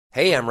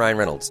Hey, I'm Ryan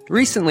Reynolds.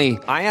 Recently,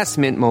 I asked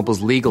Mint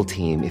Mobile's legal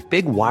team if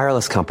big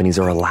wireless companies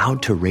are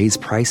allowed to raise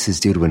prices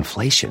due to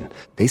inflation.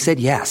 They said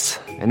yes.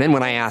 And then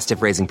when I asked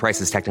if raising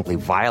prices technically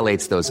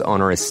violates those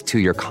onerous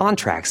two-year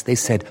contracts, they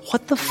said,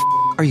 "What the f***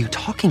 are you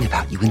talking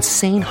about, you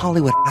insane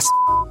Hollywood ass?"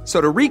 So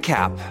to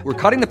recap, we're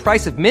cutting the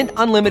price of Mint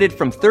Unlimited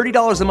from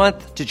 $30 a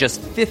month to just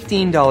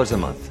 $15 a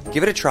month.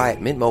 Give it a try at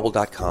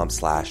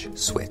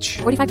mintmobile.com/switch.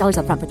 $45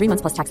 up front for 3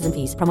 months plus taxes and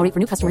fees. Promo rate for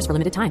new customers for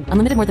limited time.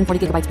 Unlimited more than 40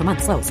 gigabytes per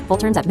month. Slows full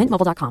terms at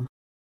mintmobile.com.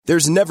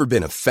 There's never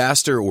been a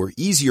faster or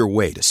easier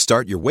way to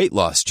start your weight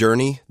loss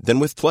journey than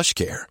with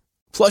PlushCare.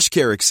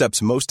 PlushCare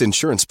accepts most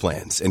insurance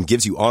plans and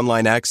gives you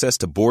online access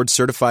to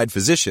board-certified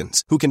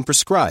physicians who can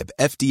prescribe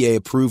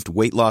FDA-approved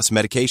weight loss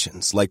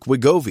medications like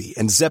Wegovy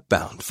and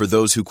Zepbound for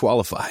those who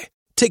qualify.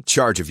 Take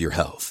charge of your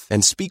health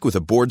and speak with a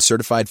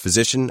board-certified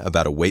physician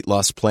about a weight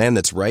loss plan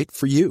that's right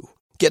for you.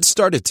 Get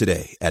started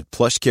today at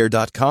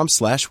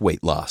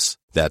plushcare.com/weight loss.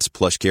 That's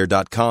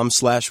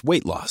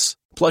plushcare.com/weight loss.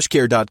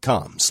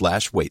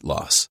 plushcare.com/weight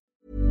loss.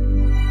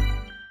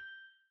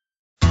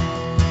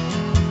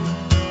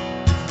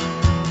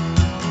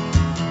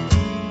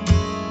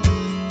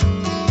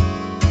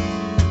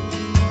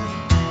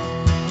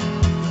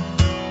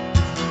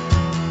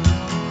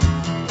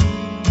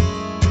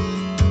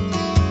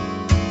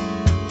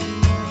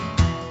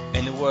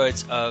 In the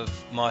words of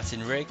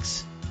Martin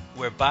Riggs,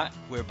 we're back,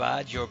 we're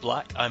bad, you're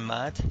black, I'm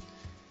mad.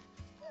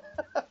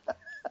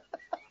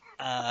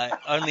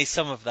 Only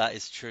some of that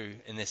is true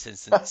in this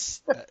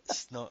instance.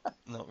 That's not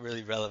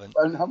really relevant.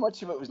 And how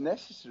much of it was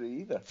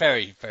necessary either?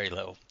 Very, very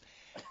little.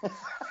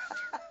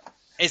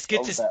 It's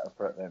good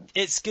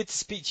It's good to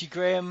speak to you,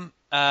 Graham.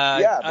 Baby.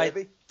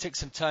 I took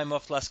some time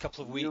off the last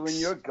couple of weeks. You and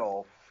your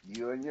golf.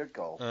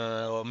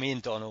 Well, me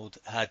and Donald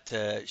had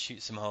to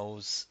shoot some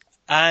holes,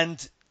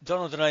 and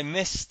Donald and I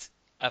missed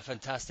a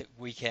fantastic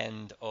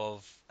weekend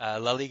of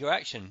La Liga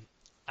action.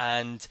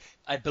 And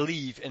I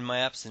believe in my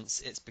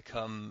absence, it's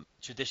become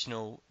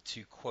traditional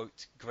to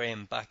quote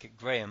Graham back at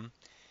Graham.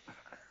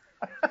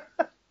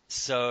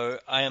 So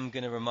I am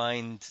going to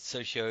remind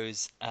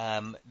socios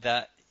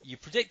that you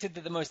predicted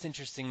that the most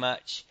interesting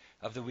match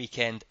of the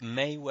weekend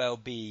may well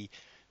be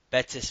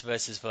Betis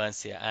versus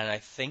Valencia. And I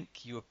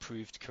think you were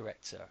proved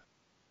correct, sir.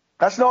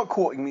 That's not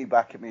quoting me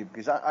back at me,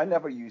 because I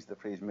never used the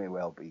phrase may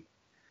well be.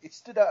 It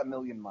stood out a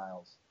million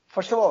miles.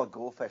 First of all, a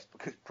goal fest,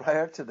 because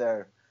prior to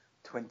their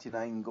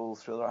 29 goal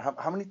thriller.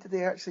 How many did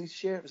they actually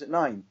share? Was it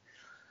 9?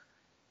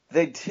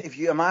 If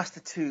you amassed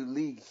the two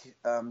league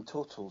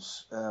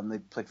totals, they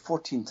played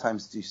 14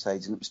 times the two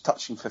sides, and it was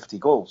touching 50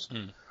 goals.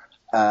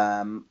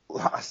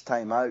 Last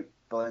time out,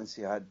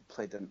 Valencia had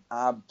played an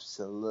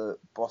absolute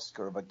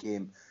busker of a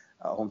game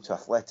at home to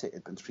Athletic. It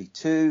had been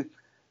 3-2.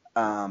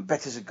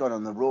 Betis had gone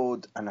on the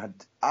road and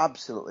had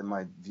absolutely, in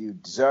my view,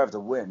 deserved a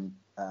win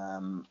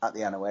at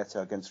the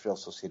Anoeta against Real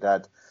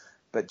Sociedad.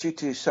 But due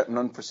to certain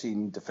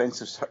unforeseen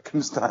defensive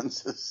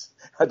circumstances,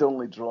 had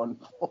only drawn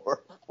 4-4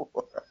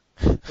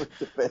 with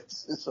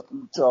defences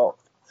on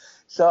top.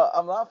 So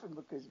I'm laughing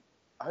because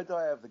how do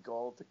I have the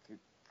gall to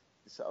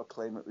sort of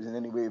claim it was in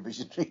any way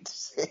visionary to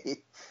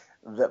say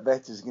that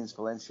Betis against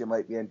Valencia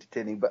might be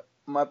entertaining? But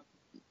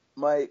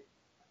my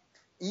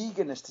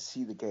eagerness to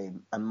see the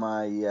game and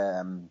my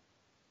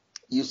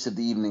use of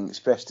the evening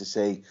expressed to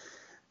say,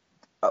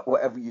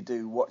 whatever you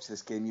do, watch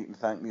this game, you can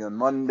thank me on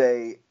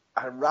Monday.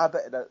 I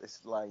rabbited out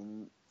this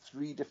line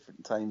 3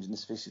 different times in the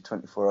space of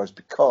 24 hours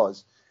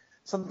because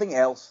something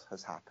else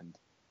has happened.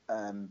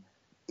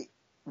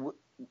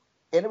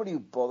 Anybody who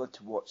bothered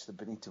to watch the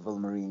Benito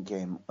Villamarín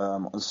game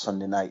on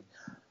Sunday night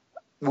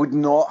would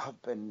not have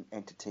been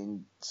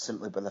entertained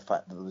simply by the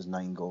fact that there was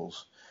 9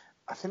 goals.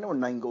 I think there were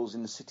 9 goals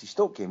in the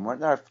City-Stoke game, weren't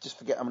there? I just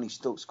forget how many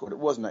Stoke scored. It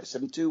wasn't it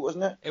 7-2,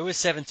 wasn't it? It was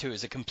 7-2. It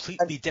was a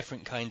completely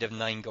different kind of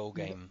 9-goal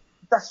game.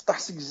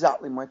 That's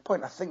exactly my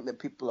point. I think that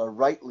people are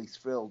rightly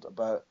thrilled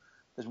about.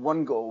 There's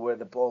one goal where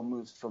the ball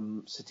moves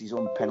from City's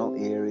own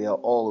penalty area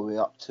all the way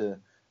up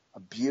to a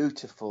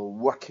beautiful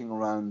working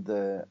around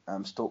the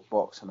Stoke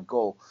box and a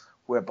goal,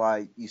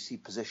 whereby you see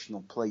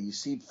positional play. You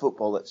see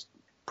football that's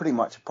pretty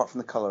much, apart from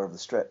the colour of the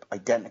strip,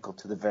 identical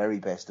to the very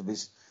best of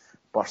his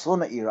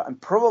Barcelona era, and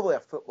probably a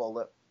football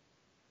that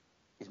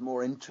is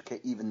more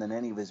intricate even than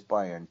any of his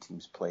Bayern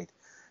teams played.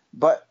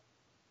 But,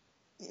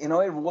 you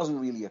know, it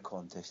wasn't really a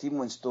contest. Even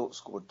when Stoke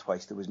scored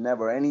twice, there was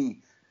never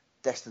any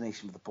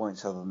destination for the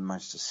points other than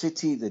Manchester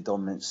City. The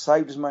dominant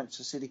side was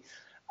Manchester City.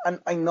 And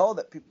I know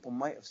that people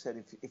might have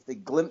said if they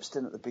glimpsed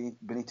in at the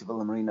Benito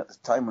Villamarín at the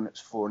time when it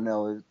was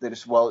 4-0, they'd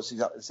just, well, it's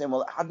exactly the same.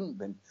 Well, it hadn't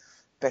been.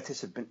 Betis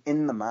had been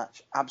in the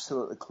match,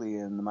 absolutely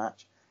clear in the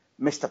match,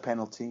 missed a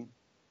penalty.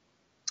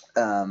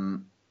 At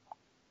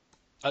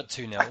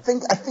 2-0. I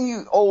think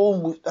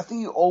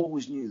you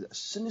always knew that as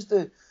soon as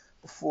the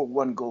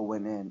 4-1 goal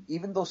went in,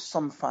 even though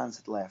some fans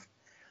had left,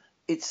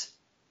 it's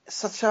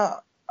such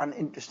an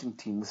interesting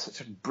team with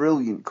such a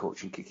brilliant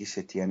coach in Kiki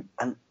City and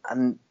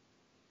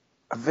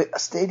a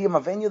stadium, a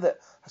venue that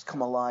has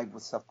come alive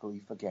with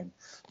self-belief again.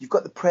 You've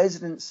got the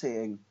president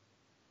saying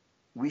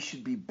we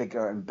should be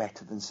bigger and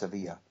better than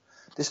Sevilla.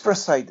 This for a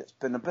side that's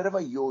been a bit of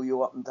a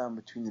yo-yo up and down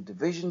between the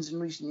divisions in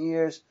recent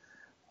years.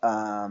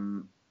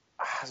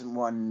 Hasn't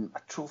won a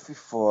trophy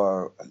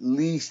for at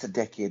least a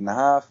decade and a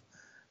half,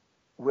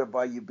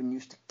 whereby you've been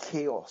used to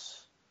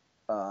chaos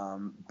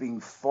being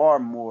far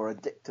more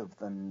addictive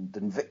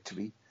than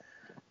victory.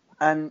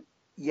 And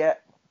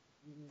yet,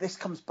 this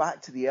comes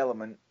back to the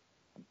element,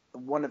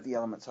 one of the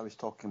elements I was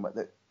talking about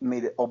that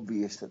made it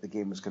obvious that the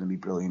game was going to be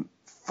brilliant.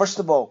 First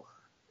of all,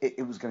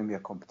 it was going to be a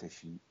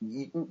competition.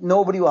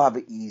 Nobody will have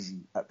it easy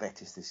at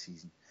Betis this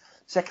season.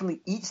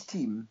 Secondly, each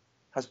team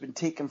has been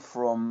taken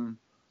from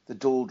the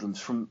doldrums,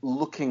 from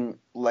looking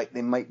like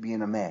they might be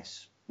in a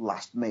mess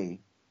last May,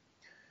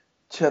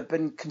 to have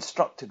been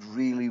constructed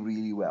really,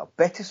 really well.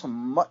 Betis on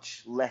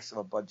much less of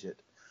a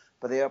budget,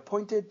 but they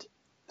appointed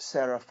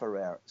Sarah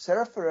Ferrer.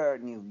 Sarah Ferrer,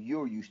 Neil,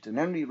 you're used to, and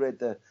Henry read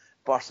the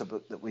Barca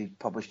book that we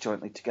published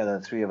jointly together,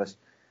 the three of us,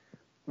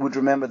 would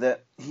remember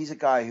that he's a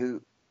guy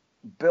who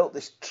built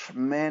this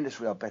tremendous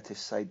Real Betis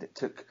side that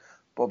took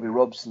Bobby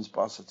Robson's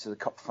Barca to the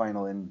cup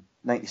final in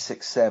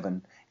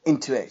 96-7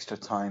 into extra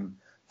time.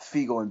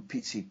 Figo and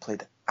Pizzi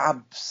played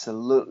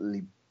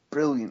absolutely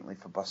brilliantly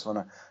for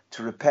Barcelona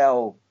to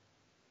repel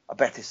a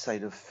Betis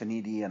side of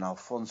Finidi and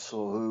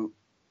Alfonso, who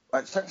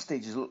at certain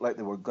stages looked like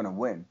they were going to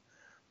win.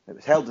 It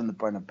was held in the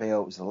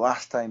Bernabeu. It was the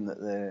last time that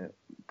the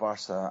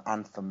Barca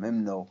anthem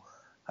hymnal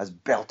has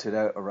belted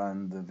out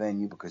around the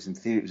venue, because in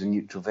theory it was a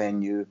neutral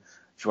venue.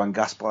 Joan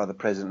Gaspar, the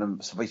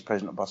vice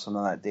president of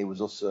Barcelona that day,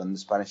 was also in the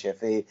Spanish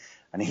FA,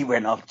 and he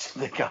went up to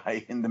the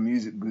guy in the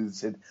music booth and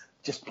said,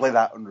 just play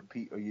that on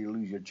repeat or you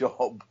lose your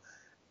job.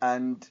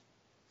 And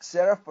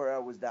Sarah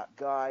Ferrer was that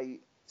guy.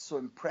 So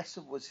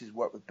impressive was his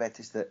work with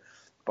Betis that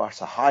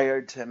Barca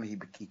hired him.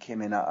 He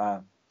came in at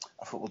a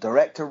football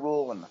director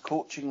role and a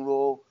coaching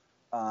role.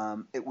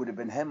 It would have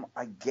been him,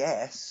 I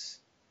guess,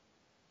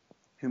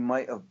 who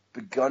might have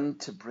begun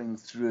to bring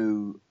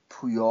through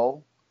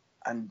Puyol.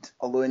 And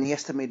although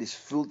Iniesta made his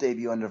full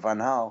debut under Van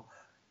Gaal,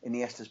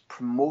 Iniesta's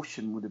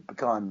promotion would have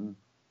begun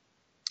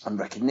and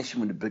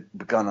recognition would have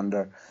begun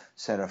under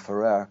Sarah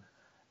Ferrer.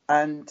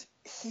 And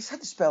he's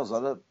had spells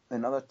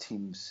in other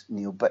teams,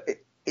 Neil, but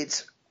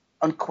it's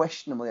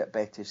unquestionably at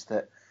Betis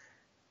that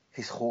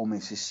his home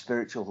is, his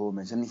spiritual home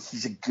is. And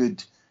he's a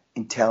good,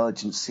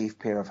 intelligent, safe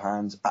pair of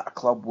hands at a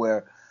club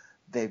where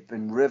they've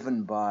been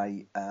riven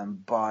by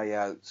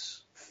buyouts,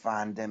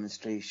 fan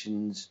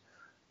demonstrations,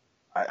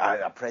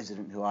 a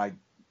president who I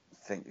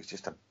think is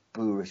just a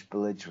boorish,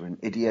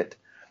 belligerent idiot,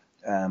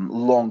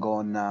 long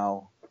gone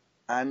now.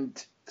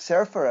 And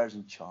Sarah Ferrer's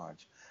in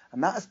charge.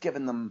 And that has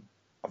given them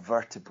a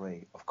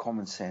vertebrae of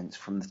common sense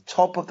from the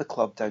top of the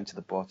club down to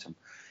the bottom.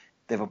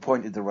 They've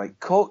appointed the right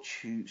coach,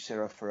 who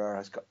Sarah Ferrer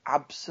has got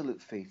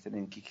absolute faith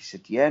in Kiki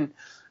Setien,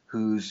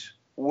 who's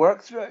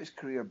worked throughout his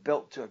career,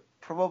 built to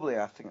probably,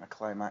 I think, a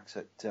climax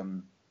at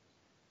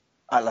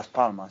Las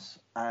Palmas.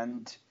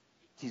 And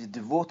he's a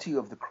devotee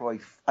of the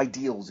Cruyff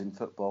ideals in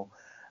football.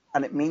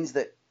 And it means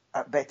that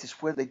at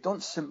Betis, where they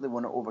don't simply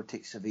want to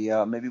overtake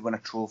Sevilla, maybe win a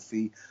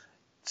trophy,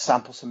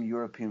 sample some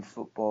European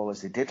football,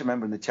 as they did,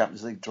 remember, in the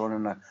Champions League, drawn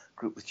in a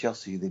group with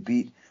Chelsea, who they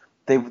beat.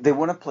 They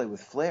want to play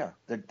with flair.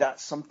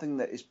 That's something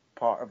that is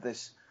part of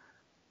this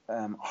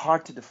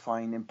hard to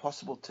define,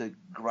 impossible to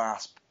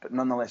grasp, but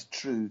nonetheless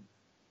true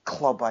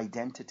club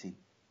identity.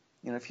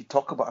 You know, if you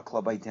talk about a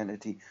club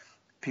identity,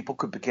 people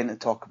could begin to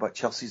talk about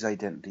Chelsea's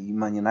identity,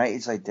 Man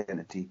United's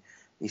identity,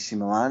 AC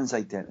Milan's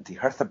identity,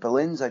 Hertha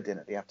Berlin's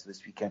identity after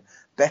this weekend.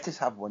 Betis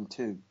have one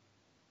too,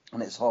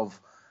 and it's of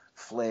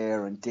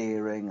flair and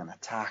daring and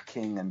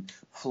attacking and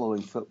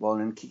flowing football.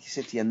 And Kiki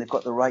Setien, they've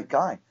got the right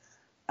guy,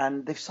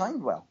 and they've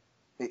signed well.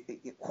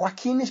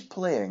 Joaquin is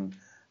playing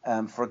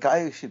for a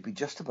guy who should be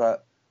just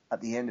about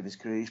at the end of his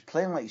career. He's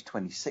playing like he's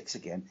 26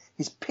 again.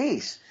 His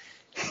pace,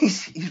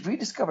 he's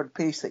rediscovered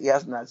pace that he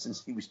hasn't had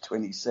since he was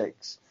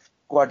 26.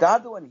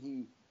 Guardado and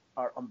he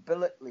are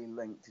umbilically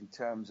linked in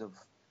terms of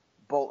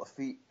ball to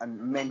feet and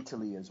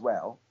mentally as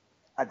well.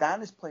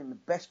 Adan is playing the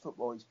best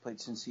football he's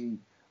played since he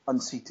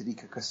unseated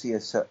Iker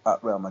Casillas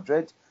at Real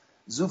Madrid.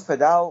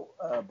 Zufedal,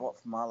 bought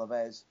from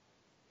Alaves,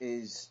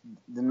 is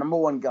the number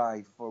one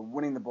guy for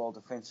winning the ball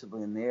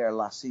defensively in the air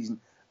last season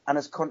and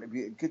has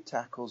contributed good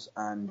tackles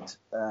and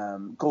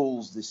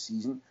goals this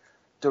season.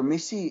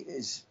 Dormissi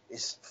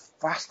is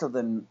faster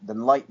than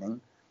lightning.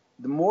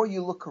 The more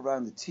you look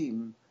around the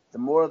team, the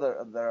more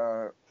there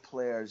are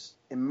players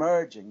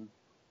emerging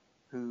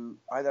who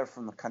either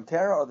from the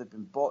cantera or they've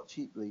been bought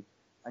cheaply,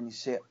 and you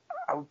say,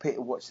 I would pay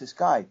to watch this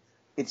guy.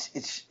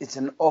 It's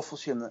an awful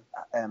shame that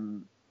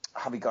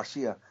Javi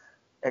Garcia,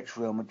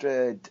 ex-Real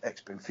Madrid,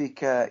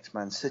 ex-Benfica,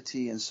 ex-Man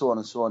City, and so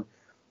on,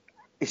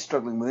 is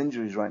struggling with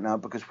injuries right now,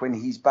 because when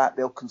he's back,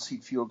 they'll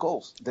concede fewer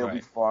goals. They'll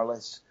be far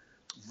less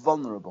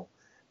vulnerable.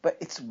 But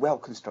it's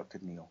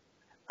well-constructed, Neil.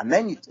 And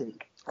then you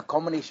take a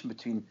combination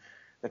between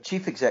the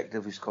chief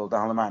executive, who's called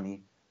Alemany,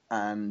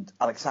 and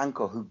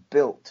Alexanko, who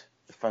built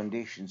the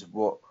foundations of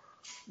what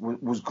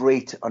was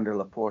great under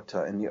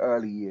Laporta in the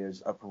early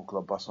years at Football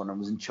Club Barcelona and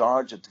was in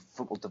charge of the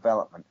football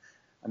development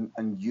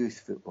and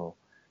youth football.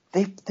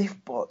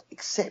 They've bought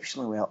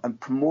exceptionally well and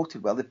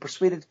promoted well. They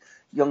persuaded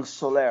young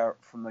Soler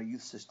from their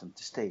youth system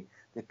to stay.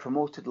 They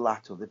promoted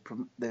Lato.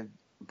 They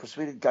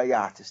persuaded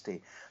Gaia to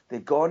stay.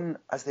 They've gone,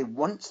 as they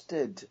once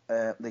did,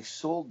 they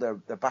sold their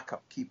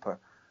backup keeper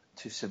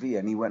to Sevilla,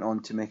 and he went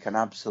on to make an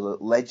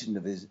absolute legend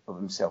of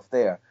himself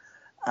there.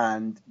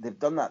 And they've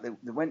done that.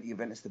 They went to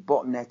Juventus, they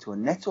bought Neto,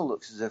 and Neto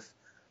looks as if,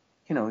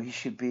 he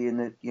should be in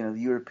the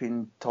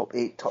European top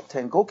 8, top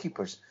 10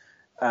 goalkeepers.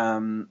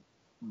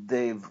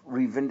 They've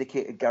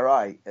revindicated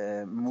Garay,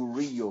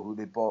 Murillo, who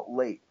they bought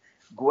late.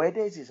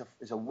 Guedes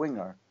is a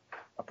winger,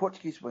 a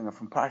Portuguese winger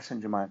from Paris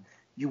Saint-Germain.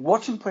 You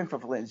watch him playing for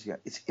Valencia,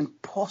 it's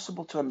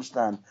impossible to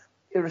understand,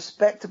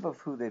 irrespective of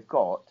who they've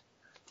got,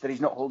 that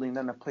he's not holding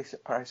down a place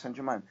at Paris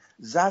Saint-Germain.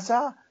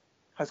 Zaza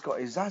has got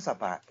his Zaza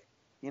back.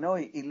 He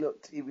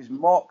was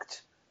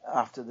mocked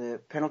after the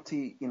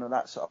penalty,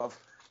 that sort of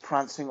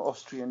prancing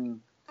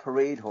Austrian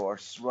parade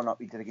horse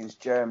run-up he did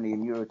against Germany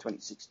in Euro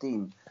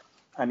 2016.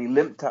 And he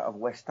limped out of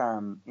West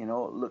Ham,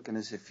 looking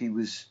as if he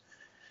was,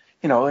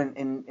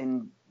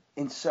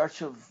 in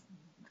search of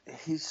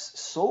his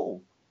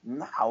soul.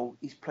 Now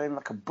he's playing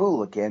like a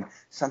bull again.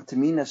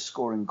 Santamina's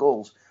scoring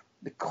goals.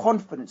 The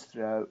confidence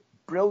throughout,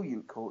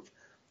 brilliant coach.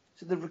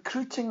 So the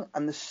recruiting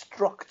and the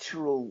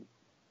structural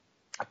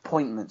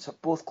appointments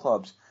at both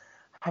clubs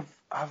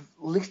have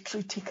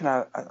literally taken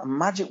a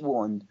magic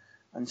wand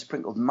and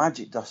sprinkled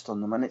magic dust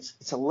on them. And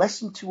it's a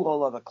lesson to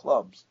all other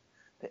clubs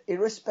that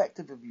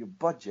irrespective of your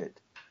budget,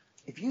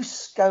 if you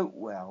scout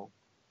well,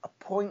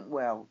 appoint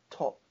well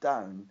top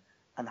down,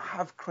 and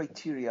have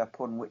criteria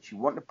upon which you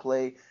want to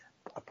play,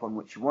 upon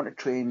which you want to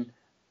train,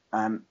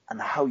 and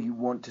how you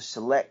want to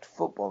select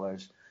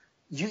footballers,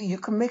 you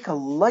can make a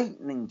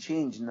lightning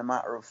change in the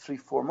matter of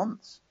 3-4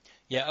 months.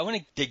 Yeah, I want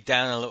to dig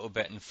down a little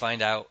bit and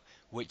find out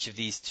which of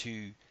these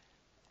two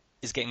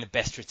is getting the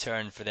best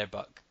return for their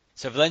buck.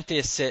 So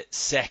Valencia sit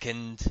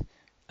second,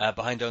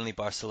 behind only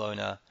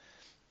Barcelona.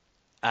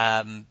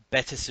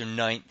 Betis are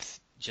ninth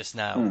just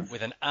now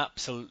with an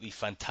absolutely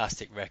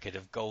fantastic record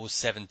of goals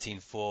 17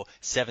 for,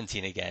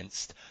 17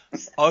 against.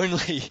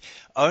 only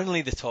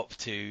the top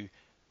two,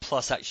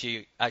 plus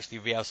actually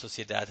Real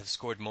Sociedad have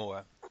scored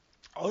more.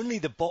 Only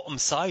the bottom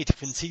side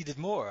conceded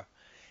more.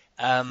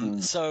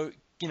 So,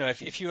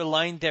 if you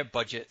align their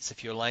budgets,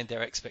 if you align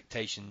their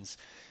expectations,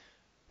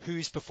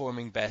 who's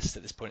performing best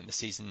at this point in the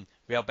season?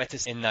 Real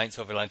Betis in ninth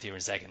or Valencia in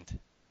second?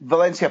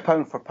 Valencia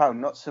pound for pound,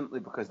 not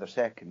simply because they're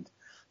second.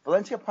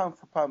 Valencia pound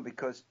for pound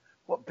because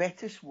what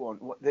Betis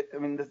want,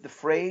 the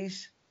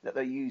phrase that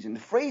they're using, the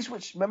phrase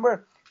which,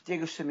 remember,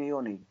 Diego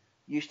Simeone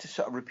used to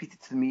sort of repeat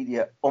it to the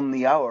media on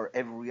the hour,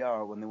 every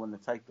hour when they won the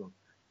title,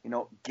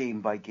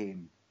 game by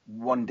game,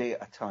 one day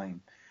at a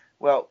time.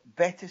 Well,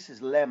 Betis's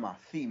lemma,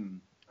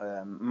 theme,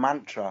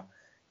 mantra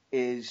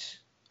is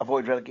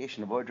avoid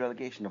relegation, avoid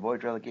relegation,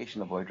 avoid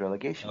relegation, avoid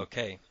relegation.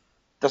 Okay.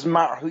 Doesn't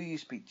matter who you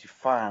speak to,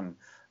 fan,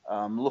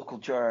 local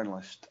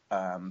journalist,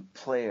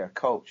 player,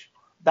 coach.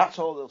 That's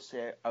all they'll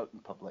say out in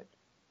public.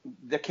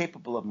 They're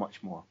capable of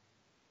much more.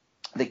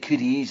 They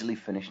could easily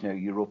finish now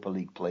Europa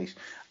League place,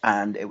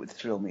 and it would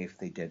thrill me if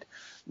they did.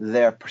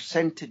 Their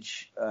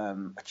percentage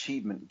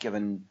achievement,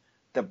 given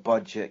the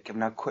budget,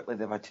 given how quickly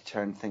they've had to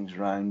turn things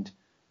around,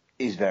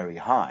 is very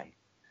high.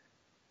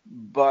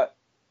 But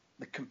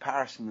the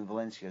comparison with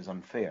Valencia is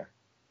unfair.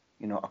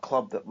 A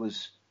club that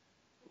was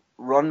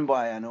run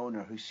by an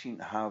owner who seemed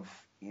to have,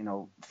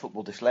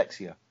 football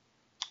dyslexia,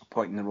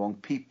 appointing the wrong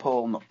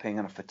people, not paying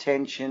enough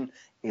attention,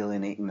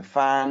 alienating the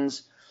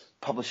fans,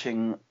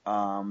 publishing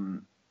a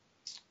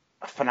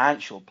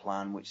financial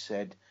plan which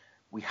said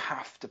we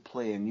have to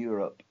play in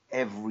Europe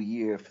every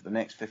year for the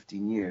next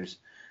 15 years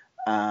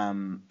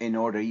in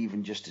order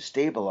even just to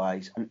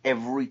stabilise. And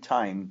every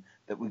time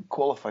that we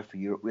qualify for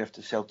Europe, we have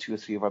to sell 2 or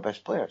 3 of our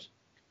best players.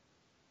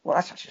 Well,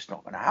 that's just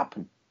not going to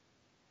happen.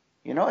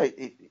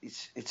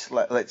 It's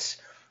like,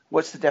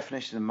 what's the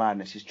definition of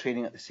madness? Is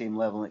training at the same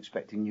level and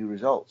expecting new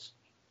results.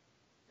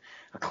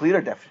 A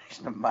clearer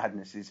definition of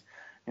madness is,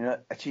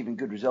 achieving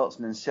good results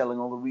and then selling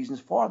all the reasons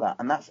for that.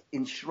 And that's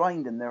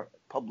enshrined in their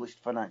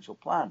published financial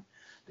plan.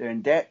 They're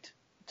in debt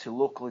to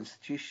local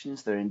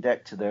institutions. They're in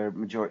debt to their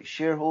majority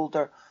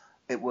shareholder.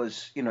 It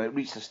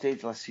reached a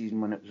stage last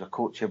season when it was a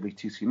coach every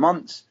 2-3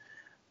 months,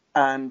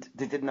 and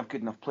they didn't have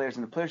good enough players,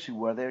 and the players who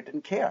were there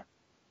didn't care.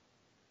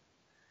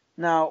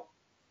 Now,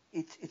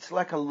 it's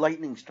like a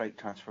lightning strike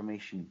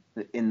transformation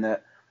in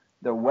that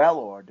they're well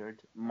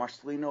ordered.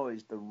 Marcelino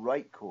is the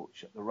right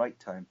coach at the right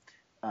time.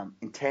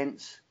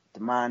 Intense,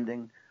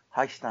 demanding,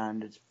 high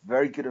standards,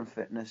 very good in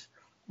fitness,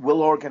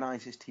 will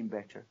organise his team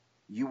better.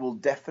 You will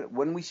definitely,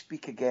 when we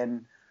speak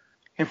again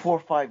in 4 or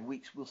 5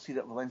 weeks, we'll see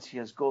that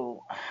Valencia's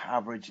goal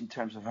average in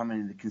terms of how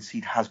many they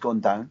concede has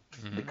gone down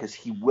because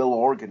he will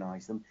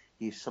organise them.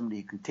 He is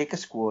somebody who can take a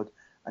squad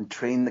and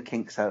train the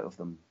kinks out of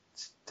them.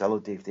 Hello,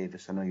 Dave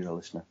Davis. I know you're a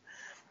listener.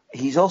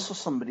 He's also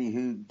somebody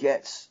who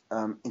gets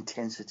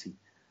intensity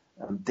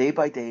day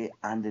by day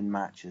and in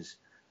matches.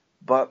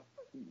 But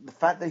the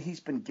fact that he's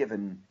been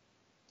given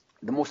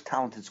the most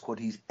talented squad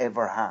he's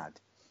ever had,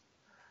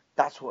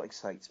 that's what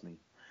excites me.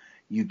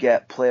 You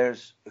get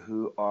players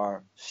who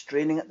are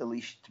straining at the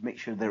leash to make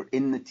sure they're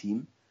in the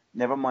team,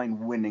 never mind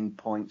winning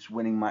points,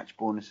 winning match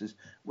bonuses,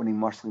 winning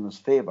Marcelino's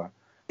favour.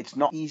 It's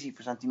not easy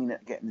for Santimina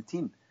to get in the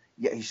team,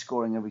 yet he's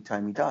scoring every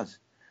time he does.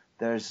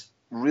 There's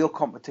real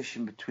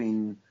competition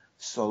between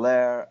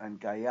Soler and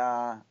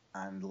Gaia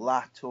and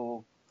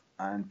Lato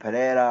and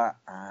Pereira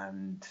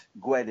and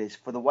Guedes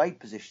for the wide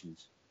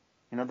positions.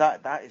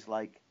 That is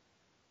like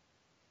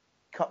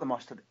cut the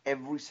mustard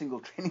every single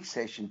training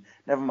session,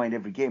 never mind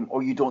every game,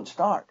 or you don't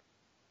start.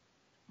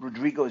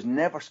 Rodrigo has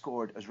never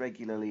scored as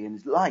regularly in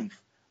his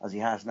life as he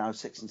has now,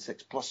 6 and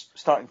 6, plus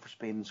starting for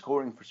Spain and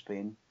scoring for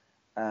Spain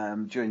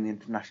during the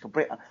international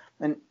break.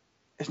 And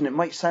listen, it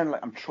might sound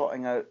like I'm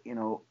trotting out,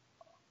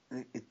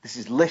 this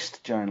is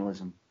list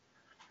journalism.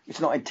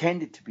 It's not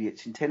intended to be.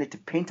 It's intended to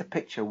paint a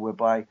picture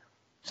whereby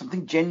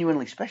something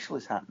genuinely special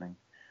is happening.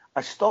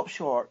 I stopped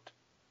short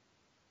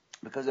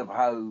because of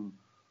how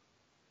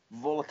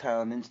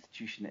volatile an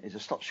institution it is. I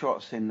stopped short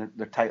of saying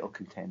they're title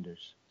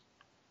contenders.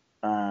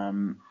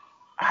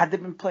 Had they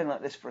been playing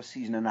like this for a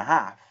season and a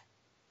half,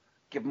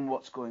 given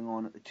what's going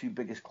on at the two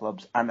biggest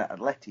clubs and at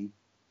Atleti,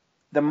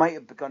 there might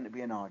have begun to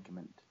be an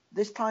argument.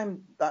 This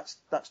time, that's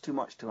too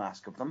much to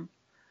ask of them,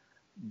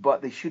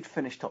 but they should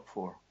finish top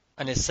four.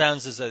 And it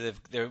sounds as though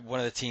they're one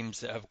of the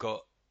teams that have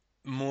got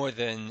more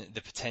than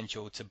the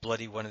potential to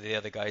bloody one of the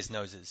other guys'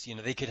 noses.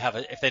 They could have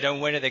if they don't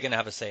win it, they're going to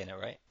have a say in it,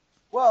 right?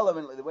 Well, I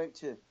mean, they went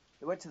to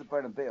the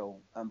Bernabeu,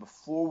 and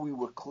before we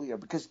were clear,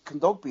 because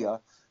Kondogbia,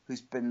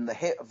 who's been the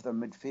hit of their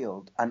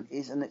midfield and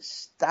is an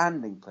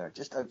outstanding player,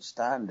 just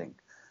outstanding.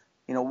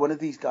 One of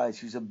these guys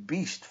who's a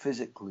beast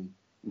physically,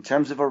 in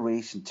terms of a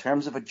race, in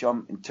terms of a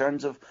jump, in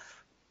terms of,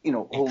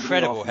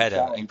 incredible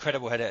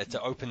header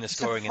to open the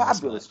scoring in this match.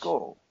 Fabulous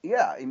goal.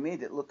 Yeah, he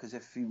made it look as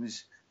if he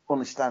was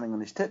only standing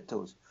on his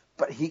tiptoes.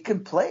 But he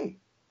can play.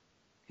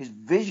 His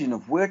vision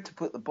of where to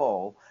put the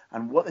ball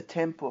and what the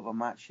tempo of a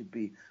match should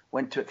be,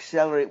 when to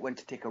accelerate, when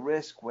to take a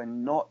risk,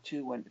 when not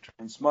to, when to try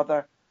and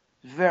smother,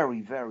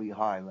 very, very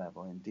high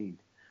level indeed.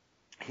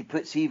 He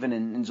puts even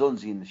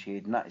Nzonzi in the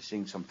shade, and that is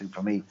saying something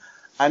for me.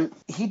 And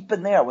he'd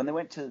been there when they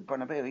went to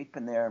Bernabeu. He'd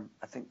been there,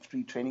 I think,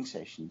 3 training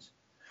sessions.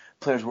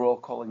 Players were all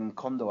calling him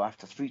Kondo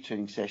after 3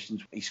 training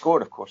sessions. He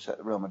scored, of course,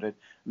 at Real Madrid,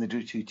 and they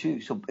drew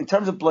 2-2. So in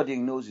terms of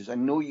bloodying noses, I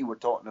know you were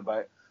talking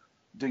about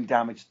doing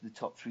damage to the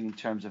top 3 in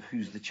terms of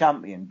who's the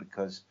champion,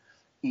 because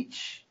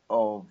each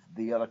of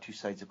the other 2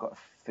 sides have got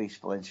to face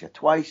Valencia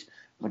twice.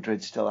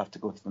 Madrid still have to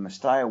go to the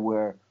Mestalla,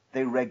 where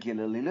they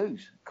regularly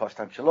lose. It cost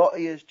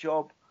Ancelotti his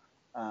job.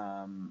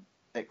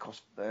 It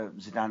cost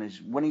Zidane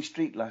his winning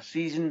streak last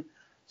season.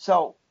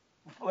 So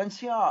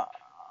Valencia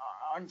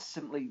aren't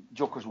simply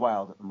Joker's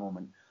Wild at the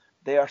moment.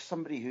 They are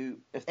somebody who,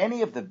 if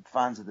any of the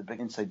fans of the Big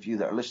Inside View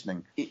that are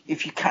listening,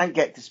 if you can't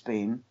get to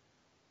Spain,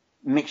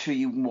 make sure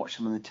you watch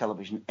them on the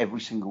television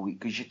every single week,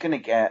 because you're going to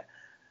get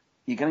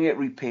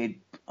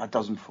repaid a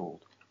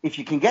dozenfold. If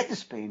you can get to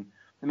Spain,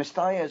 the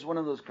Mestalla is one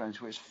of those grounds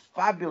where it's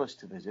fabulous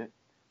to visit.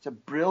 It's a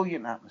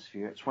brilliant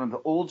atmosphere. It's one of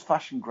the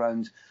old-fashioned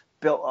grounds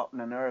built up in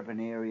an urban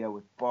area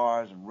with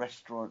bars and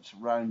restaurants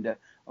around it,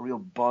 a real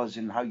buzz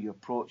in how you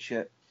approach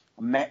it,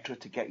 a metro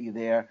to get you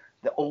there.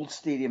 The old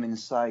stadium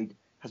inside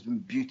has been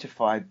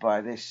beautified by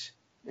this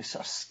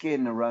sort of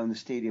skin around the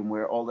stadium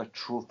where all their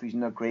trophies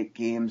and their great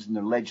games and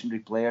their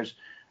legendary players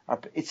are.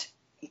 It's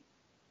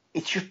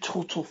your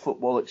total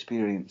football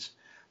experience.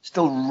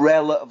 Still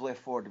relatively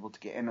affordable to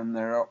get in, and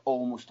there are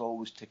almost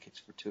always tickets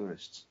for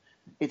tourists.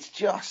 It's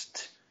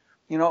just,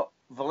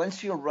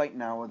 Valencia right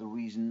now are the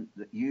reason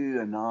that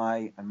you and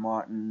I and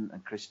Martin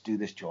and Chris do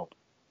this job.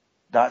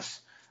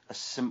 That's as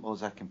simple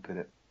as I can put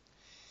it.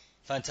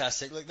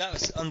 Fantastic. Look, that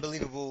was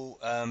unbelievable.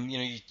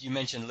 You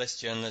mentioned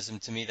list journalism.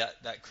 To me,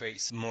 that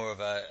creates more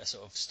of a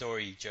sort of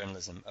story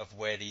journalism of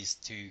where these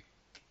two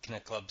kind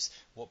of clubs,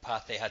 what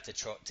path they had to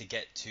trot to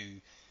get to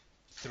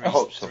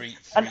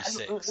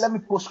 3-6. Let me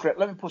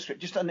postscript.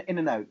 Just in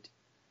and out.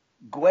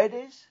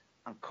 Guedes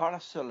and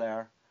Carlos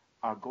Soler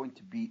are going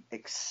to be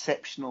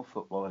exceptional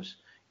footballers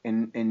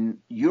in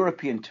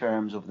European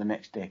terms over the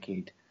next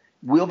decade.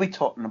 We'll be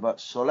talking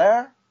about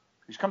Soler,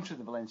 who's come through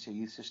the Valencia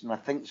youth system, I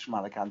think it's from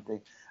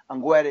Alicante,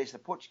 and Guedes, the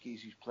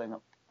Portuguese, who's playing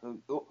up,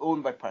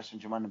 owned by Paris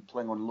Saint-Germain and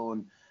playing on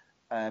loan,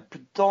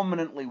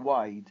 predominantly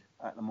wide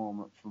at the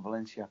moment from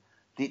Valencia.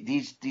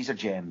 These are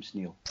gems,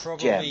 Neil.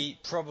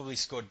 Probably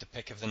scored the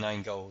pick of the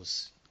 9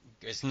 goals.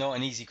 It's not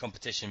an easy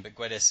competition, but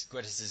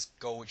Guedes'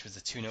 goal, which was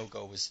the 2-0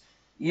 goal, was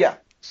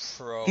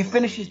He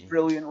finishes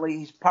brilliantly.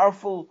 He's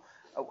powerful.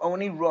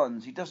 When he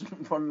runs, he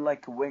doesn't run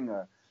like a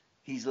winger.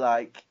 He's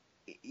like,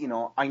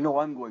 I know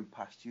I'm going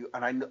past you,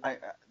 and I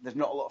there's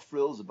not a lot of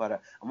frills about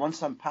it. And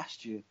once I'm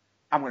past you,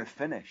 I'm going to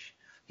finish.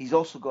 He's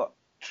also got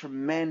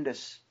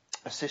tremendous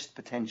assist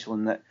potential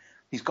in that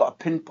he's got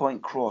a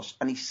pinpoint cross,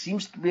 and he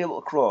seems to be able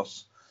to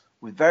cross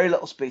with very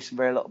little space and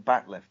very little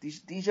backlift.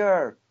 These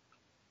are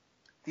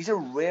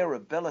rare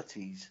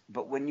abilities,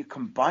 but when you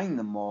combine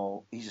them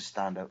all, he's a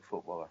standout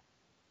footballer.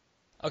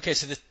 Okay,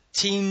 so the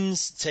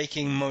teams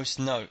taking most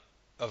note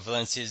of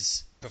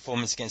Valencia's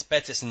performance against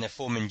Betis and their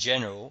form in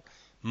general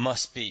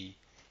must be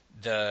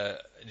the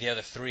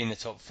other three in the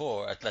top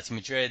four, Atletico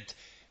Madrid,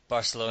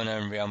 Barcelona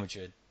and Real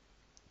Madrid.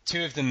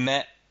 Two of them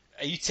met.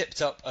 You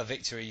tipped up a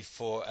victory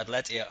for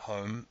Atleti at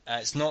home.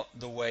 It's not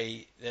the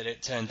way that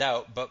it turned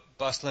out, but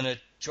Barcelona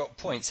dropped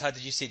points. How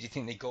did you see it? Do you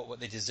think they got what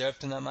they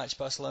deserved in that match,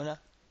 Barcelona?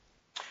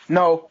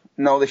 No,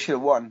 they should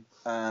have won.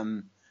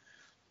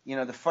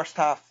 The first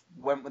half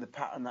went with the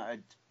pattern that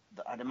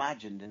I'd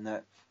imagined, in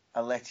that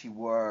Atleti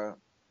were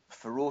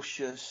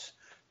ferocious.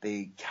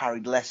 They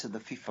carried less of the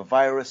FIFA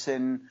virus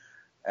in.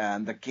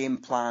 Their game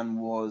plan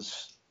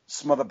was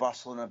smother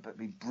Barcelona but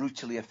be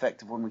brutally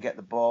effective when we get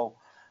the ball.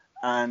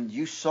 And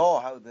you saw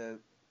how the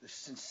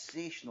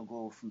sensational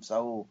goal from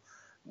Saul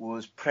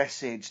was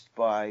presaged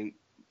by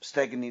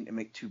Stegen needing to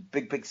make two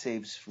big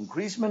saves from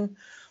Griezmann.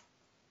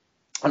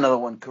 Another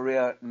one,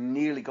 Correa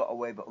nearly got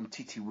away, but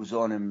Umtiti was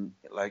on him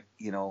like,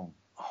 a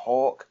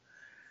hawk.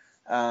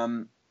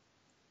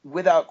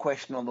 Without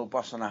question, although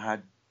Barcelona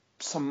had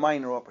some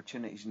minor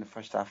opportunities in the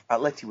first half,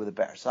 Atleti were the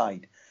better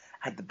side,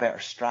 had the better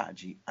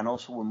strategy, and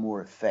also were more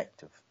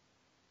effective.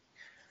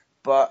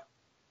 But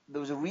there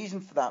was a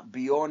reason for that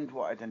beyond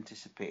what I'd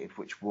anticipated,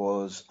 which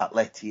was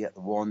Atleti at the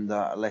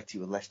Wanda, Atleti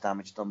with less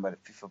damage done by the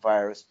FIFA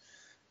virus,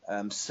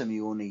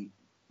 Simeone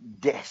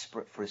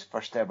desperate for his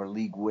first ever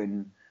league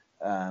win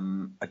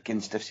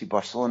against FC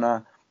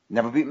Barcelona.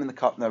 Never beat them in the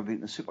Cup, never beat them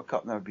in the Super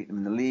Cup, never beat them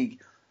in the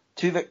League.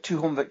 Two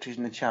home victories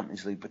in the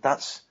Champions League, but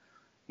that's,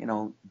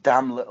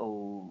 damn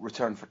little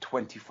return for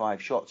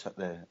 25 shots at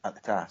the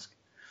task.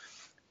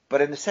 But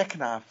in the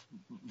second half,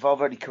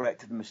 Valverde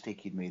corrected the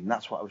mistake he'd made, and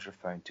that's what I was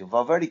referring to.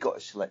 Valverde got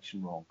his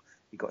selection wrong.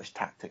 He got his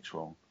tactics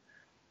wrong.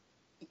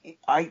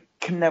 I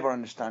can never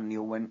understand,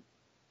 Neil, when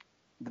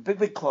the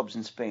big clubs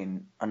in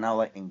Spain are now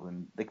like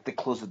England, they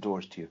close the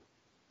doors to you.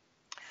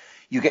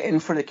 You get in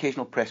for the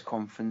occasional press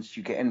conference.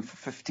 You get in for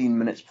 15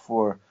 minutes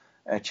before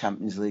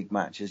Champions League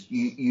matches.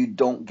 You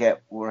don't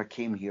get what I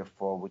came here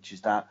for, which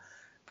is that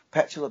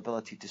perpetual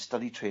ability to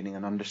study training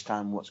and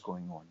understand what's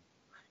going on.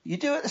 You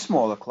do it at the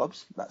smaller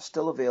clubs. That's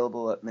still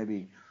available at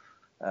maybe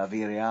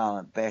Villarreal,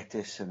 at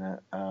Betis, and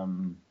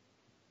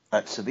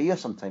at Sevilla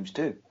sometimes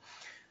too.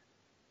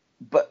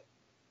 But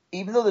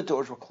even though the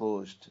doors were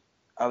closed,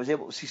 I was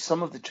able to see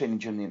some of the training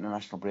during the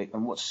international break,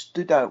 and what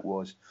stood out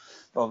was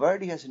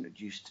Valverde has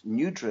introduced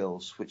new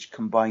drills which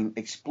combine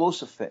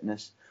explosive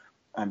fitness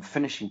and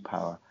finishing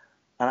power.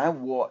 And I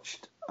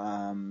watched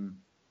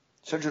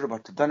Sergio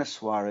Roberto, Denis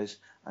Suarez,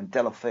 and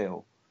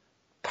Deulofeu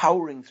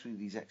powering through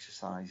these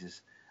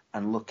exercises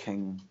and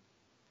looking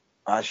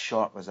as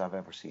sharp as I've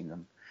ever seen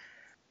them.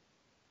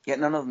 Yet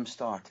none of them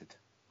started.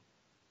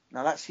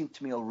 Now that seemed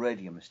to me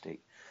already a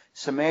mistake.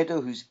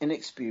 Semedo, who's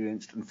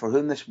inexperienced and for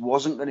whom this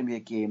wasn't going to be a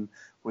game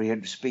where he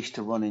had space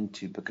to run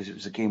into, because it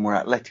was a game where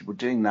Atleti were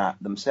doing that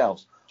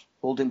themselves,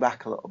 holding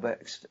back a little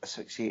bit,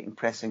 asphyxiating,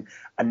 pressing,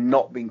 and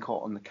not being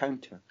caught on the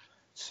counter.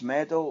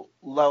 Semedo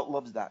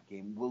loves that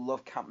game, will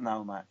love Camp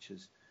Nou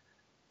matches.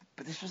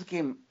 But this was a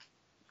game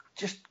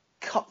just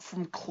cut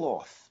from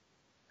cloth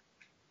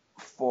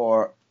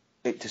for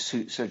it to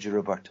suit Sergio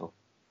Roberto.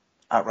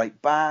 At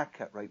right back,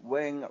 at right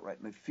wing, at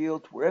right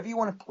midfield, wherever you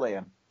want to play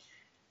him,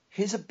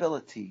 his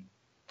ability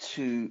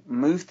to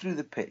move through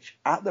the pitch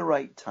at the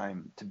right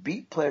time, to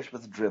beat players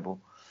with a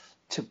dribble,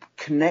 to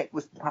connect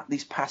with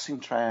these passing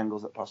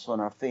triangles that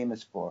Barcelona are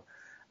famous for,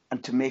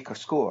 and to make a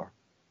score,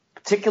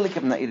 particularly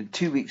given that he had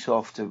 2 weeks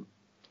off to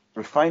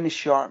refine his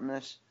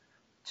sharpness,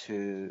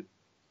 to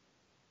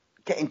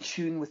get in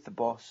tune with the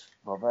boss,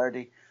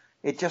 Valverde.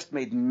 It just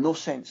made no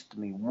sense to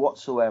me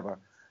whatsoever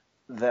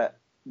that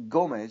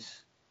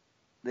Gomez,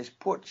 this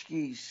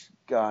Portuguese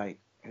guy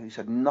who's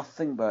had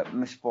nothing but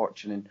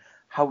misfortune in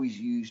how he's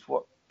used,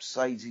 what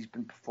sides he's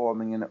been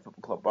performing in at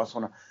Football Club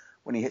Barcelona,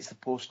 when he hits the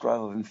post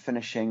rather than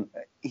finishing,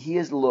 he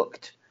has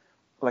looked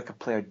like a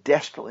player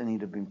desperately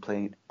needed to be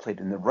played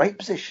in the right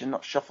position,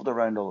 not shuffled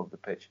around all over the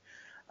pitch,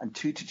 and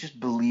two, to just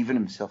believe in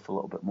himself a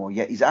little bit more.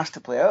 Yet he's asked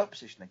to play out of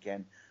position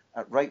again,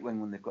 at right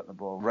wing when they've got the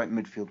ball, right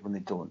midfield when they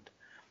don't.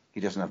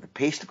 He doesn't have the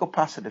pace to go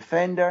past a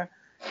defender.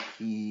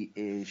 He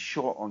is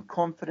short on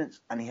confidence,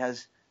 and he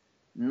has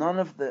none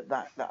of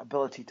that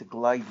ability to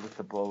glide with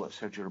the ball that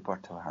Sergio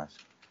Roberto has.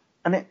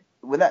 And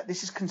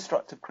this is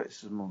constructive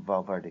criticism of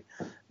Valverde,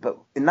 but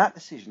in that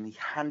decision, he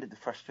handed the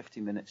first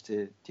 50 minutes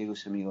to Diego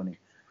Simeone.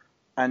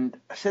 And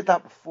I said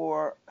that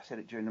before, I said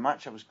it during the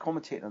match, I was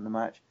commentating on the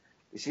match.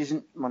 This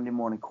isn't Monday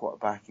morning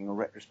quarterbacking or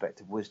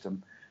retrospective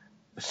wisdom.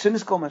 As soon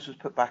as Gomez was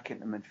put back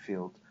into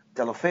midfield,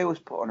 Deulofeu was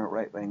put on at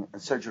right wing,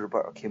 and Sergio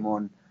Roberto came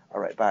on at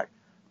right back,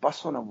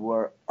 Barcelona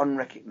were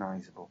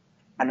unrecognisable.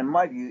 And in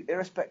my view,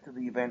 irrespective of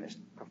the Juventus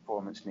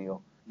performance,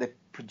 Neil, they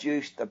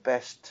produced the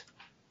best,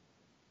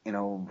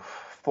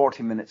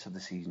 40 minutes of the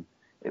season.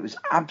 It was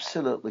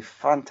absolutely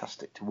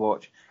fantastic to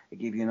watch. It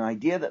gave you an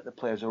idea that the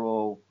players are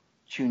all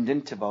tuned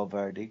into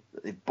Valverde,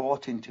 that they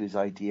bought into his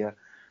idea,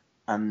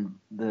 and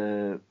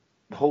the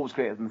whole was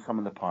greater than the sum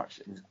of the parts.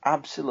 It was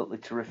absolutely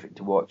terrific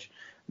to watch.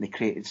 And they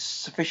created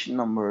sufficient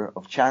number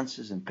of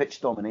chances and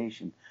pitch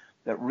domination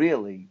that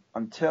really,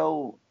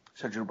 until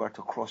Sergio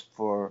Roberto crossed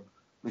for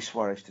Luis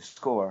Suarez to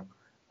score,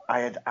 I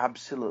had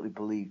absolutely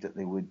believed that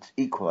they would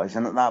equalise,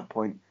 and at that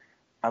point,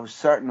 I was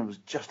certain there was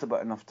just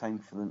about enough time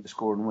for them to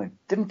score and win.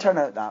 Didn't turn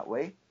out that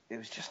way. It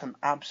was just an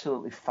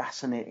absolutely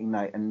fascinating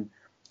night, and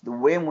the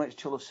way in which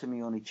Cholo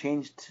Simeone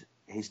changed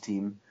his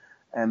team,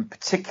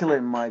 particularly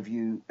in my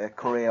view,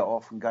 Correa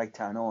off and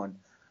Gaetan on,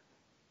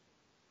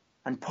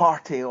 and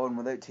Partey on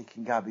without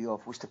taking Gabby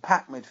off, was to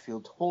pack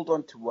midfield, hold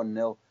on to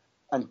 1-0,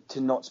 and to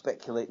not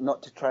speculate,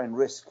 not to try and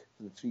risk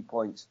for the 3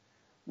 points.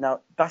 Now,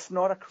 that's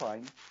not a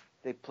crime.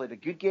 They played a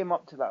good game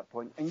up to that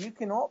point, and you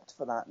can opt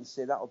for that and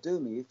say, that'll do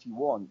me if you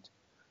want.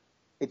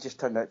 It just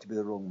turned out to be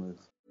the wrong move.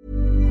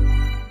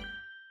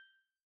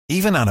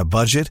 Even on a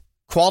budget,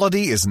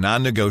 quality is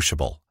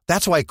non-negotiable.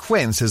 That's why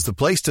Quince is the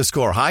place to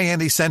score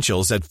high-end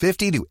essentials at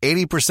 50 to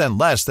 80%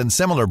 less than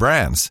similar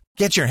brands.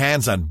 Get your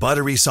hands on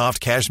buttery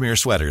soft cashmere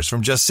sweaters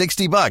from just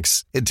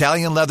 $60,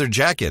 Italian leather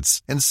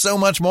jackets, and so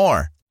much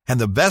more. And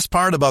the best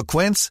part about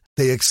Quince,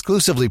 they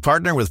exclusively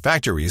partner with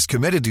factories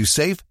committed to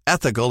safe,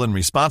 ethical, and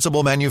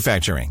responsible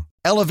manufacturing.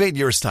 Elevate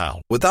your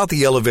style without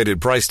the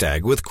elevated price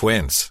tag with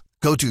Quince.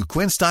 Go to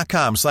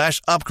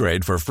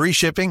quince.com/upgrade for free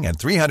shipping and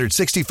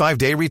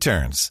 365-day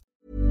returns.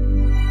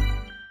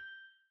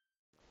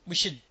 We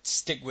should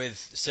stick with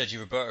Sergio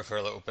Roberto for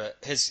a little bit.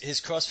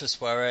 His cross for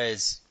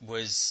Suarez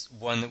was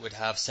one that would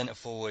have centre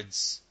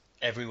forwards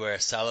everywhere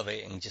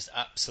salivating, just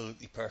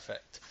absolutely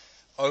perfect.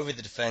 Over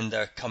the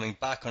defender, coming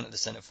back onto the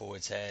centre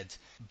forward's head.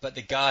 But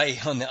the guy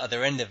on the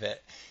other end of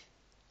it,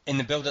 in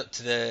the build up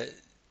to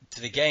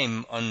the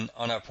game on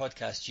our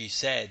podcast, you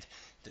said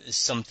that there's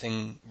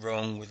something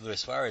wrong with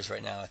Luis Suarez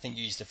right now. I think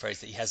you used the phrase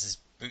that he has his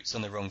boots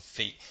on the wrong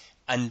feet.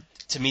 And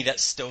to me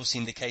that still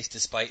seemed the case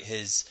despite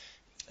his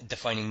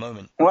defining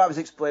moment. What I was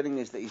explaining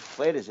is that he's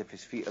played as if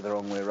his feet are the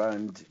wrong way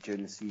around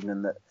during the season,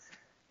 and that,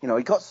 you know,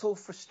 he got so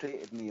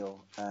frustrated,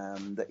 Neil,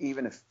 that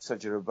even if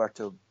Sergio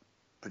Roberto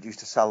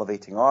produced a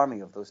salivating army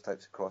of those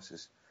types of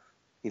crosses,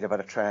 he'd have had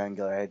a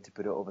triangular head to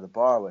put it over the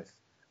bar with.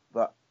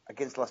 But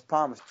against Las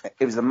Palmas,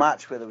 it was a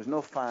match where there was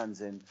no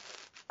fans in,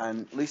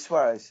 and Luis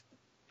Suarez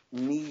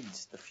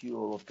needs the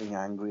fuel of being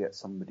angry at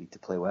somebody to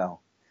play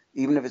well,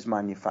 even if it's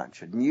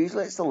manufactured. And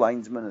usually it's the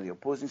linesman or the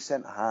opposing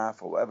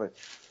centre-half or whatever.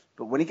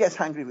 But when he gets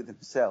angry with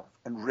himself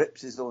and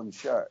rips his own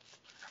shirt,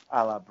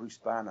 a la Bruce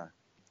Banner,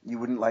 you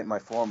wouldn't like my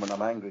form when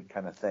I'm angry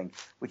kind of thing,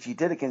 which he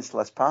did against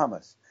Las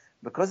Palmas.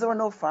 Because there were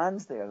no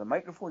fans there, the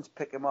microphones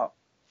pick him up,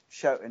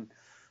 shouting,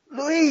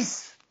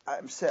 "Luis!" at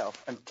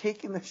himself, and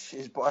taking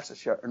his Barca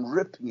shirt and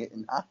ripping it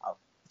in half.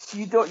 So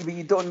you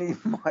don't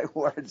need my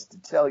words to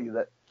tell you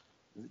that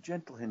there's a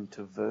gentle hint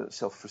of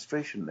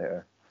self-frustration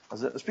there.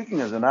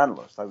 Speaking as an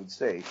analyst, I would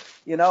say,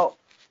 you know,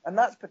 and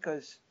that's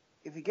because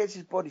if he gets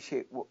his body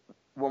shape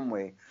one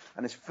way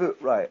and his foot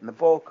right, and the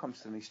ball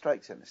comes to him, he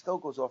strikes it, and it still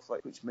goes off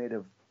like it's made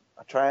of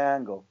a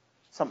triangle,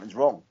 something's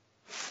wrong.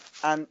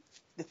 And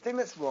the thing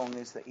that's wrong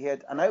is that he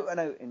had an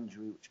out-and-out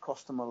injury which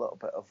cost him a little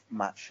bit of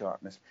match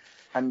sharpness.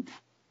 And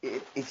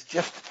it's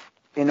just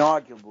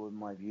inarguable, in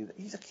my view, that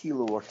he's a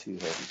kilo or two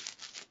heavy.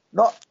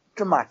 Not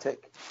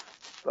dramatic,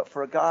 but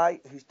for a guy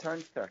who's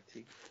turned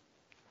 30,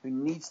 who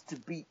needs to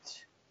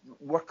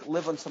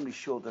live on somebody's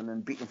shoulder and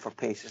then beat him for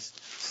pace,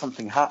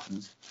 something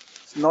happens.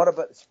 It's not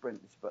about the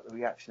sprint, it's about the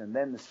reaction and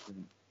then the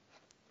sprint.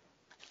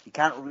 He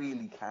can't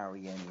really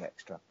carry any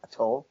extra at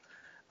all.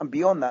 And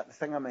beyond that, the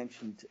thing I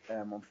mentioned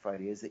on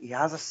Friday is that he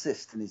has a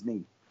cyst in his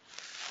knee.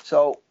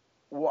 So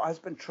what has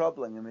been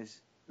troubling him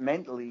is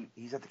mentally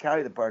he's had to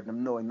carry the burden of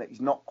knowing that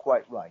he's not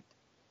quite right.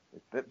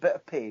 There's a bit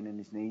of pain in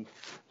his knee.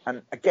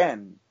 And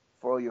again,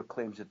 for all your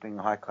claims of being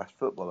a high-class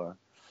footballer,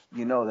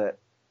 you know that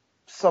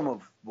some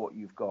of what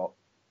you've got,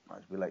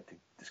 as we like to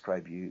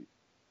describe you,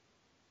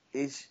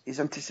 is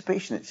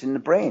anticipation. It's in the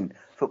brain.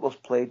 Football's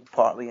played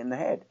partly in the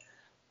head.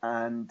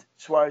 And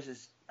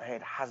Suarez's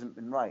head hasn't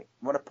been right.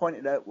 And what I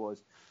pointed out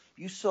was,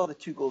 you saw the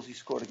 2 goals he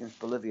scored against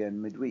Bolivia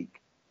in midweek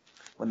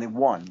when they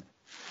won.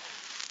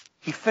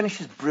 He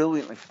finishes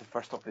brilliantly for the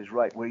first off his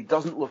right, where he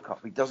doesn't look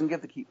up, he doesn't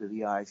give the keeper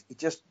the eyes, he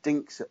just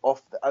dinks it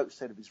off the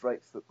outside of his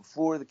right foot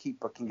before the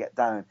keeper can get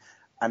down,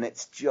 and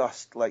it's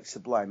just like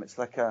sublime. It's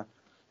like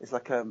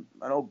an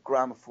old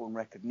gramophone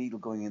record needle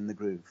going in the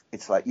groove.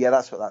 It's like, yeah,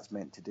 that's what that's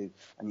meant to do,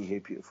 and you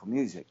hear beautiful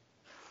music.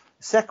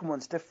 The second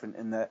one's different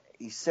in that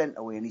he's sent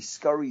away and he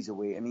scurries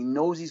away and he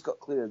knows he's got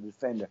clear of the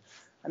defender,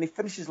 and he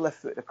finishes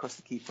left-footed across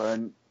the keeper,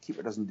 and the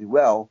keeper doesn't do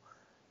well.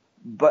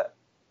 But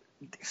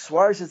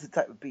Suarez is the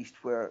type of beast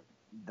where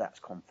that's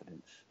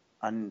confidence.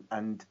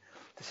 And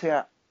to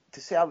say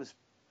I was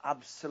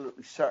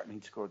absolutely certain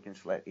he'd score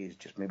against Leti is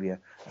just maybe a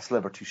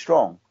sliver too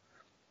strong.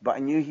 But I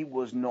knew he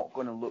was not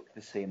going to look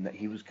the same, that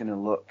he was going to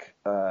look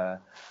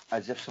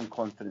as if some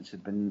clarity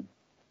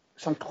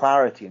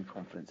and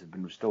confidence had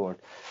been restored,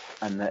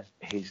 and that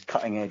his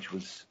cutting edge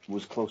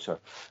was closer.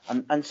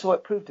 And so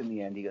it proved in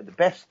the end. He got the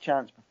best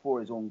chance before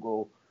his own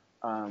goal,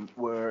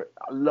 where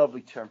a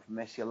lovely turn from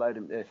Messi allowed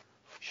him to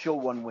show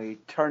one way,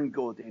 turn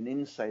Godin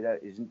inside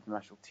out his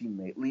international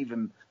teammate, leave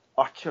him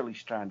utterly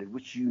stranded,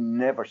 which you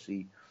never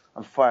see,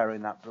 and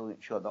firing that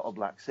brilliant shot that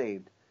Oblak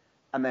saved.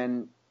 And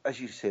then,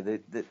 as you say,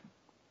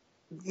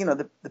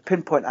 the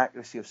pinpoint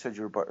accuracy of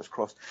Sergio Roberto's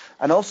cross,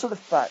 and also the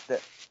fact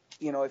that,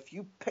 if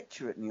you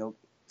picture it, Neil,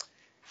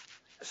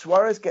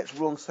 Suarez gets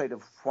wrong side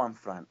of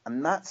Juanfran,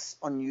 and that's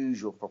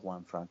unusual for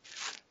Juanfran.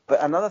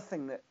 But another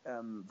thing that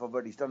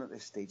Valverde's done at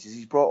this stage is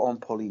he's brought on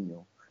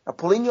Paulinho. Now,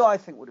 Paulinho, I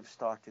think, would have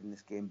started in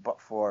this game,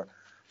 but for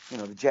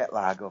the jet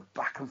lag of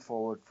back and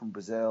forward from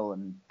Brazil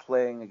and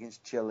playing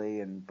against Chile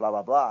and blah,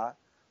 blah, blah.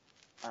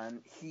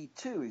 And he,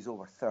 too, is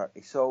over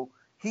 30. So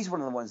he's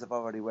one of the ones that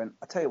Valverde went,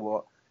 I tell you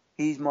what,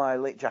 he's my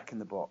late jack in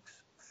the box.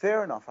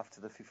 Fair enough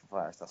after the FIFA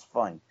virus, that's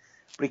fine.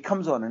 But he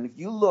comes on, and if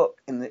you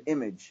look in the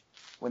image,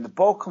 when the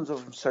ball comes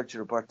over from Sergio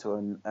Roberto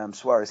and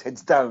Suarez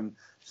heads down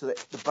so that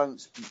the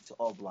bounce beats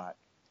Oblak,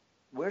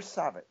 where's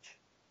Savic?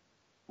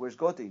 Where's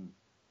Godin?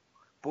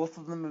 Both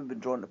of them have been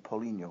drawn to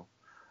Paulinho.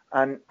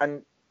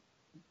 And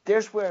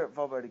there's where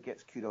Valverde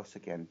gets kudos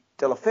again.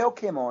 De La Feu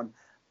came on,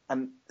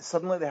 and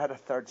suddenly they had a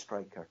third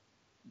striker.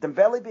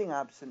 Dembele being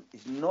absent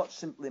is not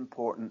simply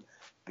important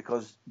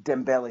because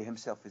Dembele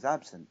himself is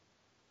absent.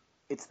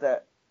 It's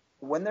that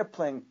when they're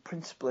playing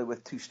principally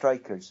with two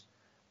strikers,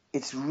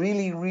 it's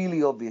really,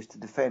 really obvious to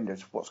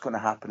defenders what's going to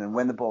happen and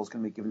when the ball's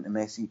going to be given to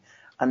Messi.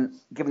 And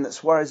given that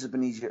Suarez has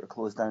been easier to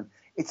close down,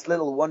 it's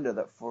little wonder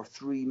that for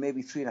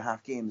maybe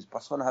 3.5 games,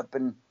 Barcelona have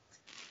been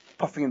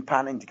puffing and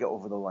panting to get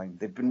over the line.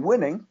 They've been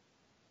winning,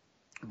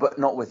 but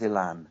not with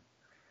elan.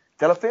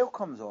 De La Feu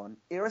comes on,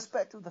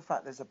 irrespective of the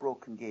fact there's a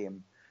broken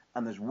game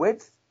and there's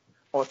width,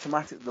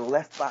 automatically the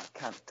left back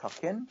can't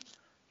tuck in.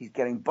 He's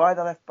getting by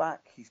the left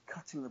back. He's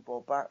cutting the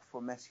ball back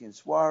for Messi and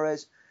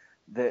Suarez.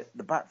 The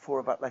back four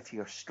of Atleti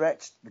are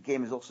stretched. The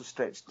game is also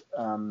stretched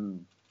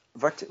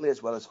vertically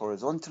as well as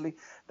horizontally.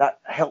 That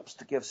helps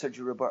to give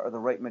Sergio Roberto the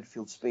right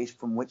midfield space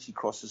from which he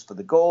crosses for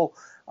the goal.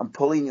 And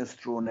Paulinho's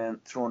thrown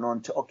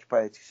on to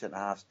occupy the two centre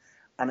halves.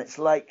 And it's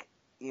like,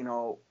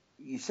 you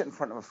sit in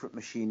front of a fruit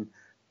machine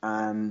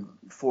and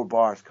 4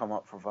 bars come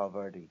up for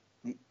Valverde.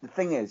 The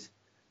thing is,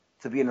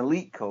 to be an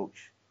elite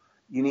coach,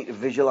 you need to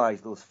visualise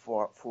those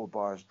four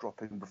bars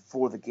dropping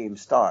before the game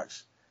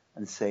starts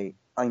and say,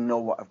 I know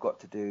what I've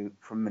got to do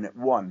from minute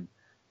 1,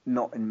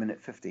 not in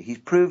minute 50. He's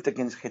proved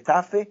against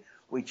Getafe,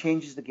 where he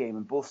changes the game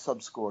and both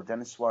subs score,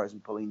 Denis Suarez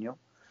and Paulinho.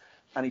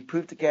 And he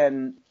proved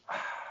again,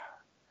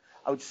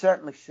 I would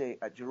certainly say,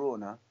 at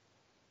Girona.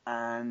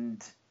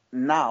 And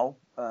now,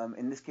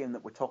 in this game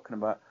that we're talking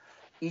about,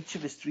 each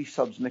of his 3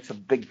 subs makes a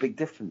big, big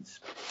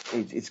difference.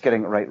 It's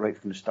getting it right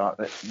from the start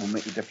that will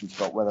make the difference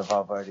about whether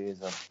Valverde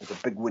is a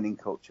big winning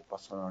coach at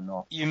Barcelona or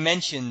not. You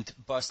mentioned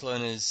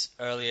Barcelona's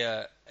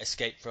earlier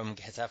escape from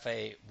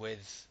Getafe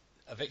with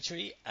a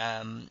victory.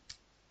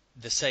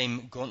 The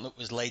same gauntlet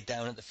was laid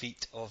down at the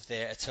feet of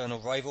their eternal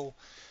rival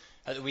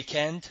at the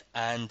weekend,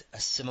 and a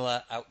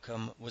similar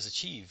outcome was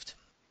achieved.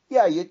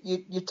 Yeah,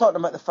 you're talking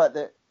about the fact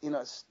that,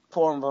 it's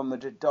form of a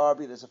Madrid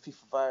derby. There's a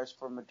FIFA virus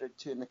for Madrid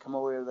too, and they come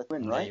away with a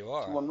win, right? There you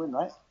are. 2-1 win,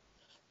 right?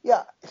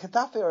 Yeah,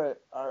 Getafe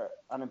are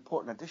an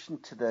important addition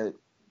to the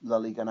La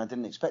Liga, and I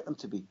didn't expect them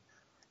to be.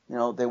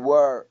 They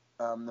were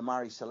the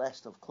Mari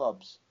Celeste of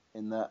clubs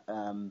in that. Do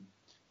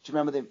you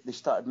remember they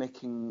started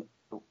making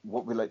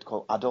what we like to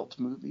call adult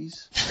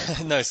movies?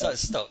 No,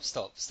 stop.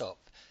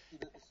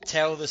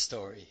 Tell the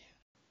story.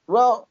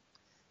 Well,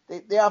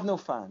 they have no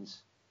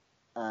fans,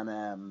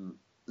 and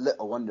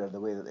little wonder the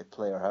way that they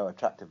play or how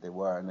attractive they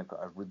were. And they've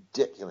got a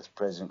ridiculous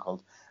president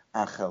called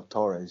Angel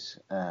Torres.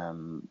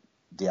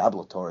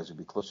 Diablo Torres would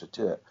be closer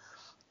to it.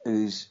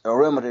 Who's a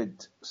Real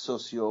Madrid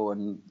socio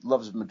and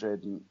loves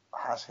Madrid and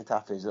has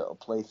Getafe as a little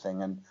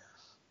plaything. And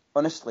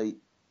honestly,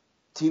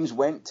 teams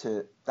went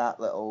to that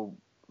little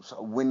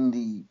sort of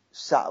windy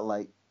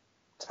satellite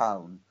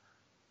town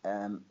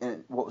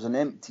in what was an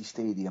empty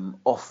stadium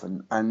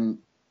often and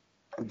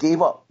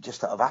gave up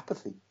just out of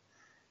apathy.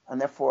 And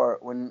therefore,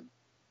 when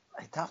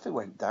Getafe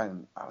went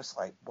down, I was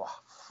like, wow,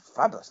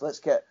 fabulous. Let's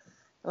get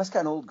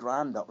an old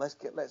grand up. Let's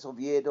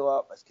Oviedo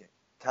up. Let's get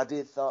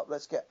Cadiz up.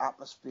 Let's get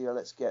atmosphere.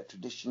 Let's get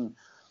tradition.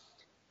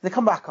 They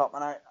come back up,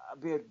 and I'd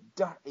be a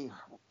dirty,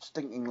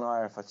 stinking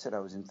liar if I said I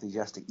was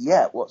enthusiastic.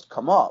 Yet, what's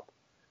come up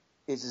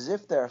is as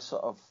if their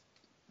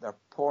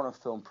porno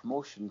film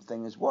promotion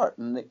thing has worked.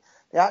 And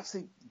they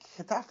actually,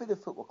 Getafe, the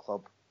football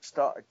club,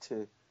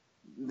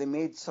 they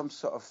made some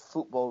sort of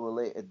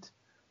football-related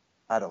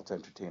adult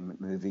entertainment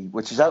movie,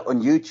 which is out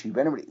on YouTube.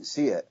 Anybody can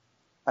see it.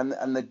 And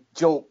the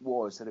joke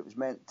was that it was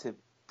meant to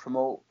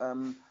promote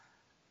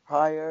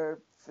higher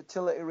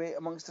fertility rate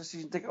amongst the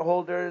season ticket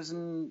holders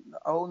and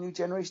a whole new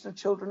generation of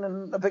children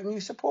and a big new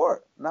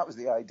support. And that was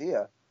the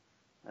idea.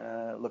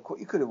 Look what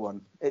you could have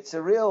won. It's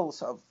a real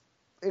sort of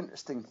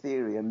interesting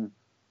theory, and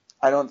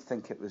I don't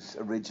think it was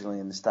originally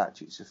in the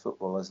statutes of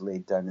football as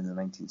laid down in the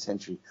 19th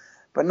century.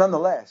 But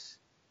nonetheless,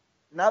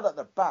 now that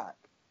they're back,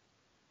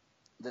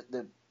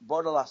 the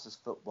Borderlasses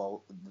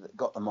football that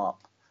got them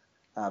up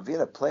via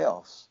the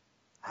playoffs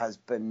has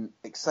been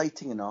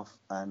exciting enough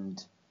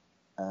and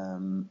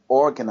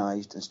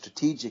organised and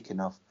strategic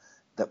enough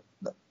that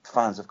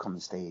fans have come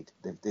and stayed.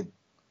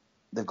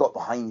 They've got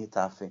behind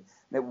Getafe, and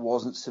it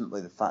wasn't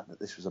simply the fact that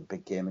this was a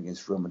big game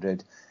against Real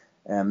Madrid.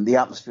 The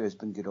atmosphere has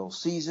been good all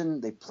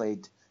season. They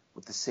played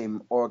with the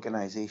same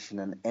organisation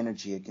and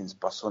energy against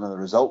Barcelona. The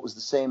result was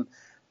the same.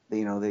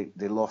 They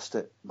lost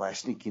it by a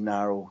sneaky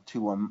narrow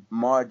 2-1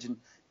 margin.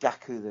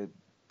 Gaku, the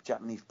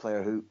Japanese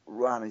player who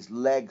ran his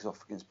legs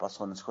off against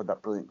Barcelona and scored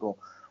that brilliant goal,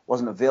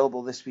 wasn't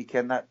available this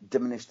weekend. That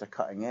diminished their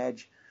cutting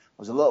edge. I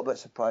was a little bit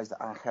surprised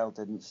that Angel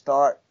didn't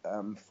start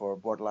for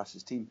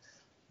Bordalas' team,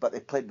 but they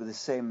played with the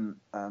same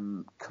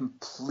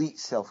complete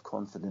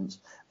self-confidence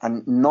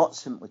and not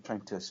simply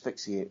trying to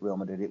asphyxiate Real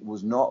Madrid. It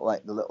was not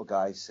like the little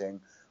guys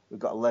saying, we've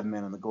got 11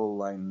 men on the goal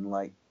line,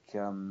 like,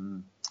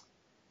 who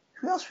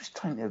else was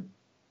trying to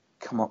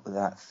come up with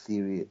that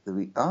theory at the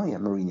week? Oh, yeah,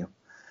 Mourinho.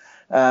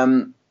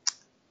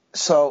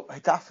 So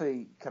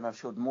Getafe kind of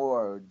showed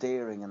more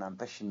daring and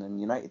ambition than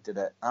United did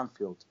at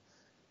Anfield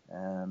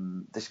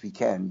this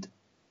weekend.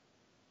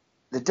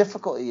 The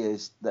difficulty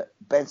is that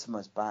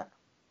Benzema's back,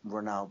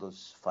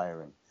 Ronaldo's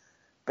firing.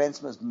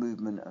 Benzema's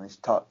movement and his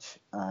touch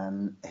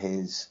and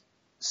his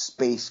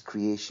space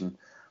creation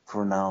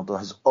for Ronaldo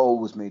has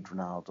always made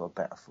Ronaldo a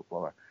better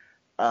footballer.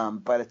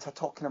 By the time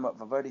talking about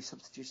Valverde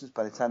substitutions,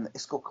 by the time that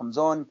Isco comes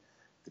on,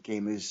 the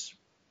game is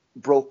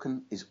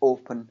broken, is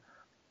open.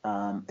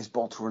 His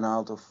ball to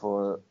Ronaldo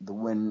for the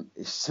win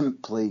is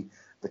simply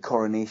the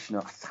coronation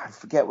of, I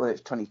forget whether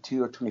it's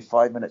 22 or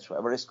 25 minutes,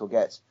 whatever Isco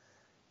gets.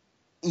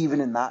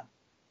 Even in that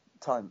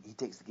time, he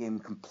takes the game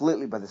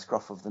completely by the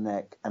scruff of the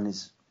neck and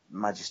is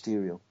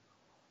magisterial.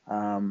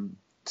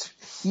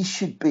 He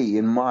should be,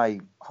 in my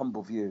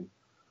humble view,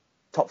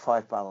 top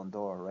 5 Ballon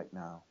d'Or right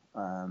now.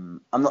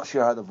 I'm not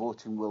sure how the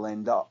voting will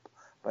end up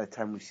by the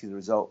time we see the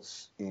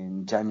results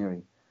in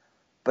January.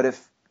 But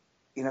if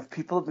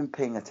people have been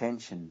paying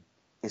attention,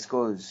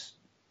 Isco's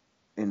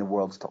in the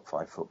world's top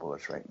 5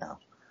 footballers right now.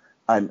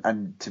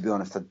 And to be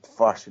honest, I'd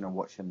far sooner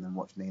watch him than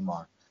watch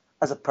Neymar,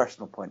 as a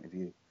personal point of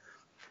view.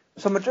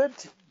 So Madrid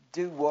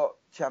do what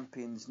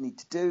champions need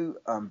to do.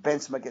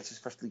 Benzema gets his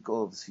first league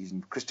goal of the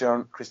season.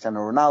 Cristiano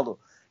Ronaldo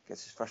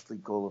gets his first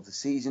league goal of the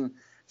season.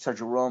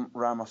 Sergio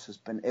Ramos has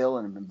been ill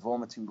and been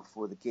vomiting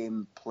before the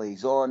game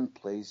plays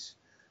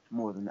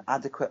more than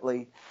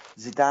adequately.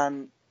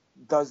 Zidane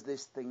does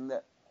this thing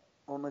that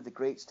only the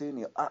greats do,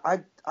 Neil.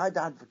 I'd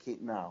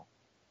advocate now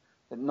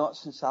that not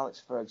since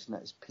Alex Ferguson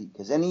at his peak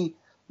has any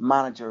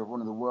manager of one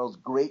of the world's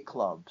great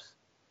clubs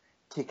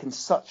taken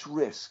such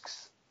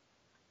risks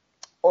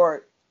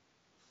or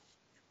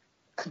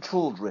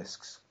controlled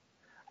risks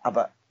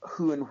about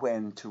who and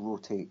when to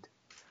rotate.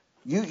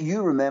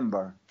 You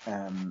remember,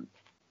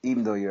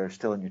 even though you're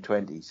still in your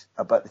 20s,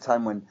 about the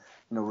time when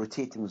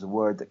rotating was a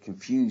word that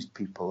confused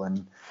people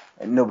and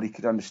nobody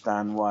could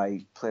understand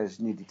why players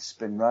needed to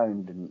spin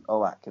round and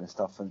all that kind of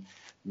stuff. And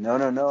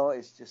no,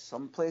 it's just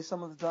some play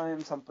some of the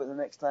time, some play the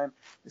next time.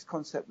 This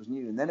concept was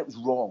new, and then it was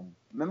wrong.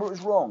 Remember, it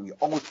was wrong. You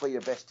always play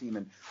your best team.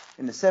 And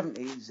in the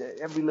 70s,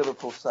 every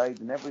Liverpool side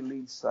and every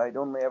Leeds side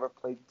only ever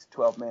played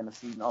 12 men a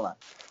season, all that.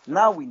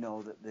 Now we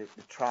know that the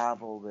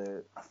travel,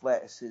 the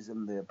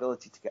athleticism, the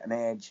ability to get an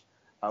edge,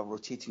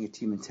 rotating a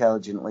team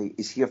intelligently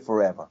is here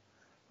forever.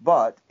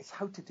 But it's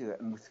how to do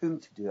it and with whom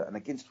to do it and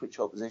against which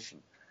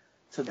opposition.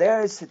 So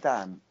there is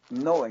Zidane,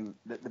 knowing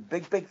that the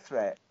big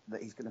threat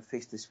that he's going to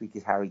face this week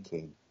is Harry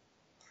Kane.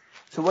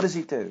 So what does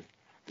he do?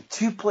 The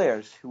 2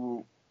 players who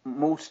will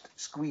most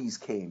squeeze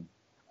Kane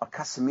are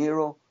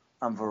Casemiro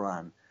and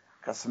Varane.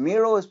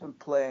 Casemiro has been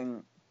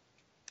playing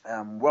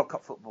World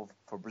Cup football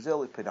for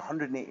Brazil. He played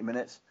 180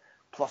 minutes,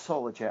 plus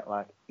all the jet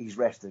lag. He's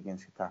rested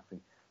against Getafe.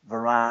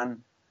 Varane,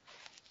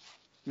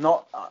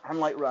 not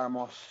unlike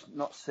Ramos,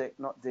 not sick,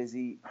 not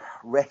dizzy,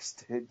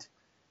 rested.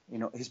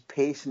 His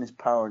pace and his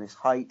power and his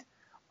height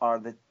are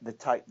the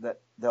type that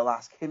they'll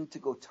ask him to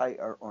go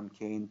tighter on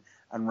Kane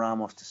and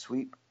Ramos to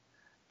sweep.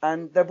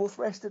 And they're both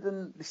rested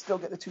and they still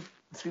get the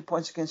 3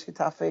 points against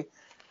Getafe.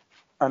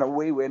 An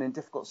away win in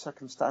difficult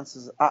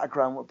circumstances at a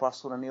ground where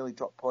Barcelona nearly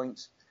dropped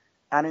points.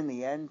 And in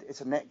the end,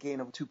 it's a net gain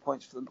of 2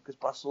 points for them because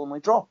Barcelona only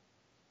draw.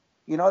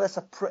 That's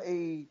a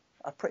pretty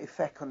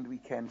fecund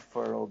weekend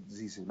for old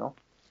Zizou, no?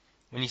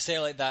 When you say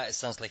it like that, it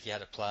sounds like you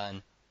had a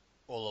plan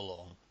all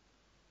along.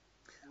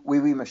 Oui,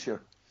 monsieur.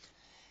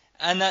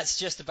 And that's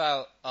just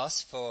about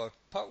us for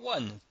part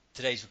 1 of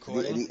today's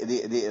recording.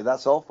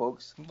 That's all,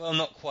 folks. Well,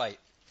 not quite.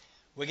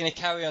 We're going to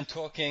carry on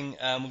talking.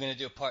 We're going to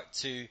do a part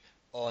 2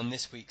 on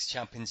this week's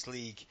Champions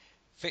League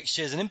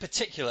fixtures, and in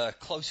particular, a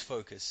close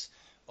focus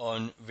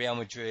on Real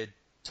Madrid,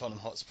 Tottenham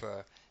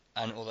Hotspur,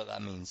 and all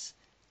that means.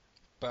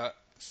 But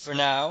for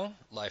now,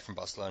 live from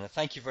Barcelona,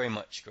 thank you very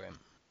much, Graham.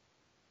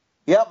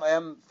 Yep,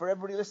 for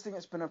everybody listening,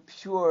 it's been a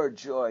pure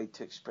joy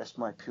to express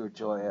my pure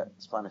joy at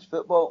Spanish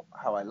football,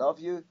 how I love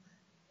you.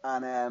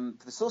 And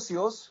for the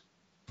socios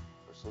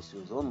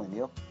only,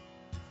 Neil,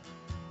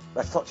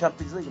 let's talk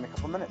Champions League in a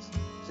couple of minutes.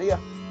 See ya.